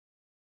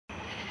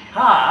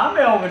Hi, I'm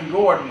Elvin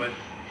Gordon with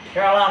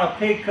Carolina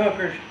Pig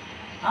Cookers.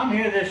 I'm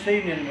here this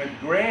evening with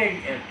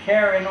Greg in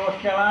Cary, North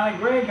Carolina.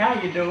 Greg,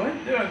 how you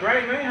doing? Doing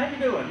great, man. How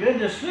you doing? Good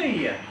to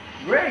see you.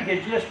 Greg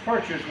has just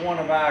purchased one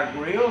of our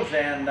grills,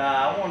 and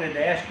I wanted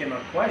to ask him a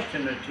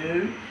question or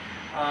two.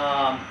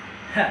 Our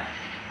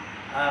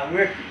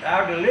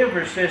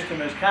delivery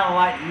system is kind of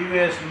like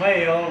U.S.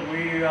 mail.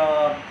 We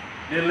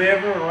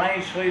deliver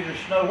rain, sleet, or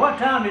snow. What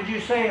time did you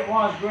say it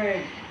was,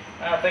 Greg?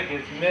 I think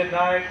it's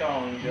midnight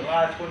on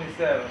July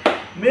 27th.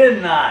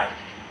 Midnight.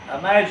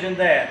 Imagine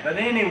that. But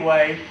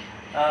anyway,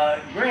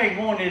 Greg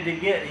wanted to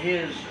get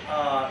his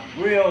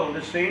grill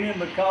this evening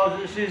because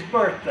it's his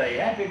birthday.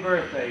 Happy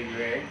birthday,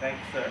 Greg.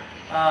 Thanks, sir.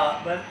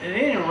 But at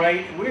any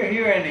rate, we're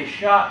here in his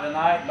shop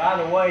tonight.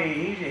 By the way,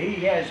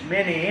 he has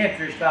many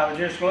interests. I was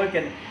just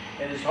looking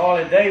at his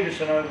Harley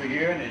Davidson over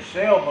here and his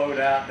sailboat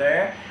out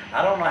there.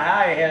 I don't know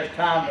how he has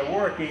time to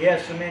work. He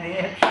has so many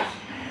interests.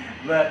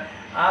 But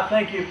I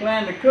think you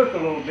plan to cook a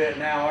little bit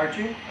now, aren't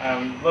you?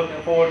 I'm looking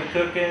forward to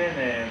cooking,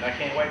 and I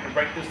can't wait to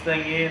break this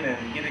thing in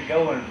and get it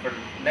going for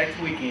next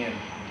weekend.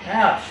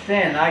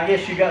 Outstanding. I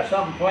guess you got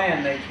something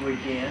planned next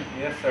weekend.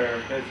 Yes,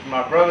 sir. It's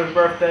my brother's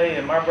birthday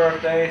and my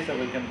birthday, so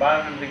we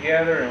combine them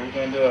together, and we're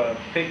going to do a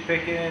pig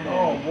picking.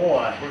 Oh,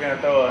 boy. We're going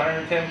to throw a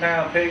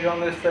 110-pound pig on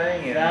this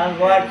thing. And, sounds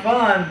like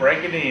fun.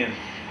 Break it in.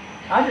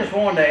 I just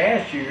wanted to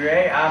ask you,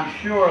 Greg, I'm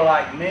sure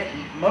like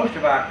most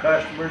of our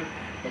customers,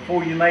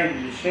 before you made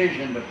the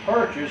decision to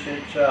purchase,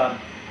 it's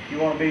you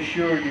want to be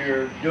sure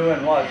you're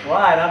doing what's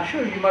right. I'm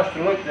sure you must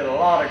have looked at a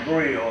lot of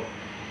grills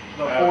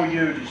before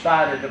you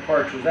decided to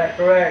purchase. Is that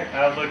correct?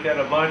 I've looked at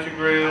a bunch of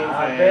grills,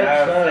 I and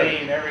bet I've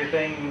seen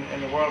everything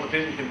in the world that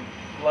people can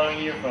loan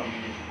you,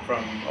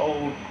 from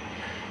old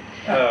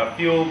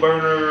fuel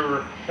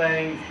burner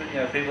things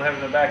that people have in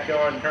their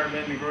backyard and turn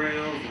them into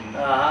grills.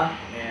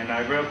 And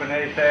I grew up in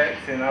Apex,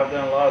 and I've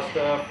done a lot of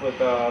stuff with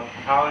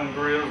Holland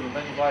grills and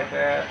things like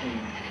that. And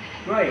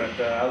great.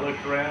 But I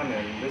looked around,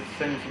 and this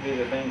seems to be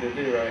the thing to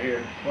do right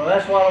here. Well,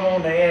 that's what I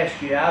wanted to ask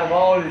you. Out of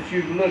all that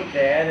you've looked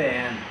at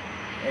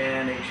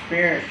and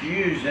experienced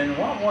using,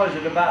 what was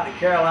it about the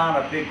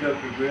Carolina Pig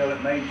Cooker grill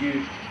that made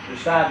you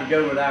decide to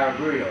go with our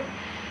grill?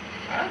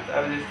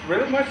 It's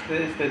really much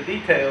it's the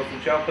details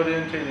that y'all put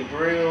into the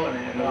grill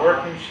and the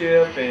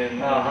workmanship,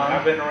 and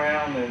I've been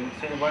around and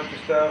seen a bunch of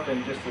stuff,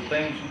 and just the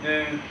things you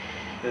do,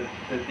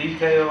 the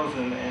details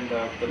and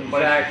the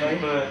places you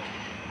put.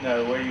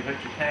 Where you put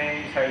your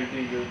tanks, how you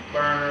do your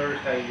burners,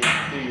 how you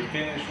do your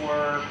finish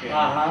work,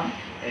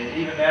 and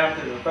even down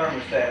to the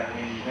thermostat.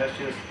 I mean, that's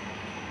just,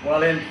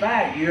 well, in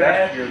fact,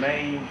 that's your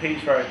main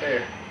piece right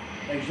there.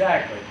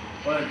 Exactly.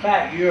 Well, in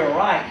fact, you're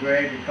right,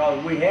 Greg,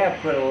 because we have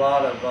put a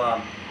lot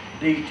of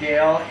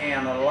detail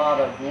and a lot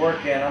of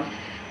work in them.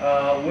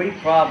 We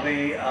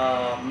probably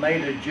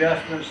made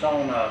adjustments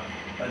on a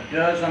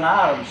dozen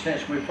items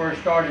since we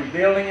first started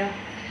building them.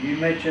 You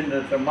mentioned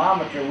the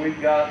thermometer. We've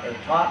got a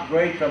top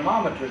grade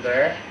thermometer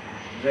there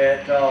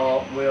that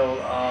will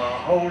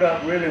hold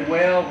up really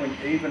well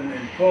even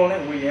in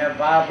pulling. We have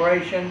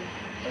vibration,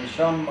 and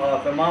some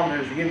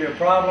thermometers give you a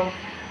problem.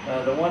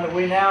 The one that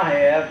we now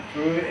have,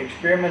 through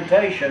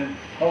experimentation,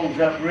 holds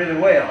up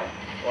really well.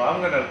 Well, I'll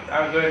go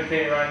ahead and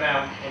tell you right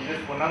now,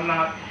 when I'm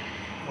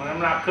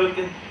not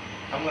cooking,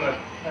 I'm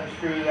gonna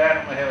unscrew that.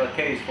 I'm gonna have a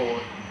case for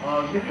it.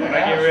 Good. When I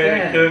get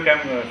ready to cook,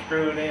 I'm going to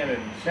screw it in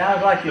and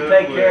sounds like you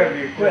take care of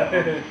your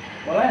equipment.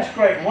 Well, that's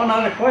great. One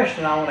other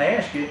question I want to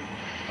ask you.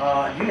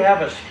 Do you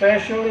have a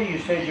specialty? You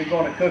said you're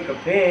going to cook a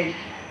pig,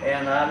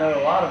 and I know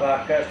a lot of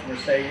our customers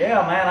say,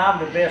 yeah, man,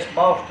 I'm the best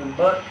Boston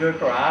butt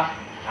cooker.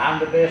 I'm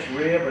the best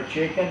rib or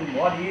chicken.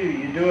 What do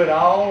you do it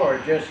all, or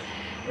just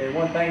is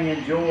one thing you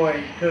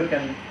enjoy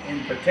cooking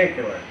in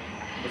particular?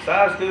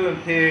 Besides doing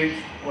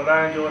pigs, what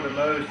I enjoy the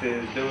most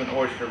is doing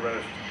oyster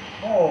roast.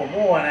 Oh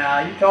boy,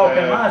 now you're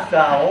talking my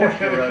style,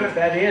 oyster roast.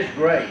 That is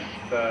great.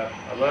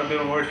 I love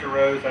doing oyster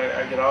roast.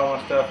 I get all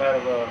my stuff out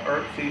of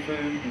Earth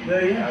Seafood. Do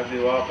you? I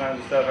do all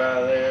kinds of stuff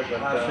out of there.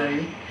 But, I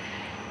see.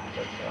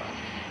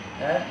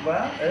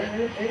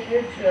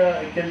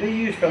 It can be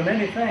used for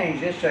many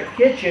things. It's a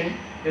kitchen.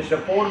 It's a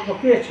portable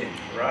kitchen.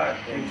 Right.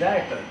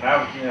 Exactly.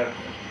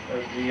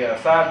 The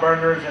side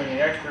burners and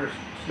the extra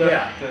stuff.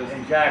 Yeah,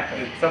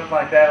 exactly. Something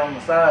like that on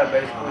the side,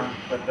 basically.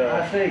 But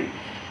I see.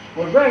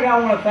 Well, Greg, I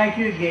want to thank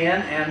you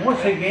again, and once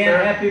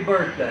again, happy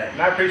birthday.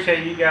 And I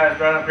appreciate you guys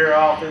right up here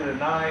all through the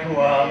night.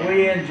 Well,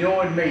 we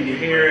enjoyed meeting you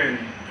here in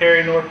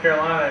Cary, North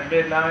Carolina at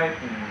midnight.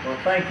 Well,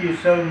 thank you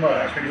so much.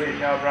 I appreciate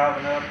y'all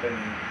driving up, and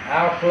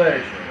our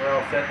pleasure. We're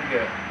all set to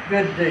go.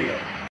 Good deal.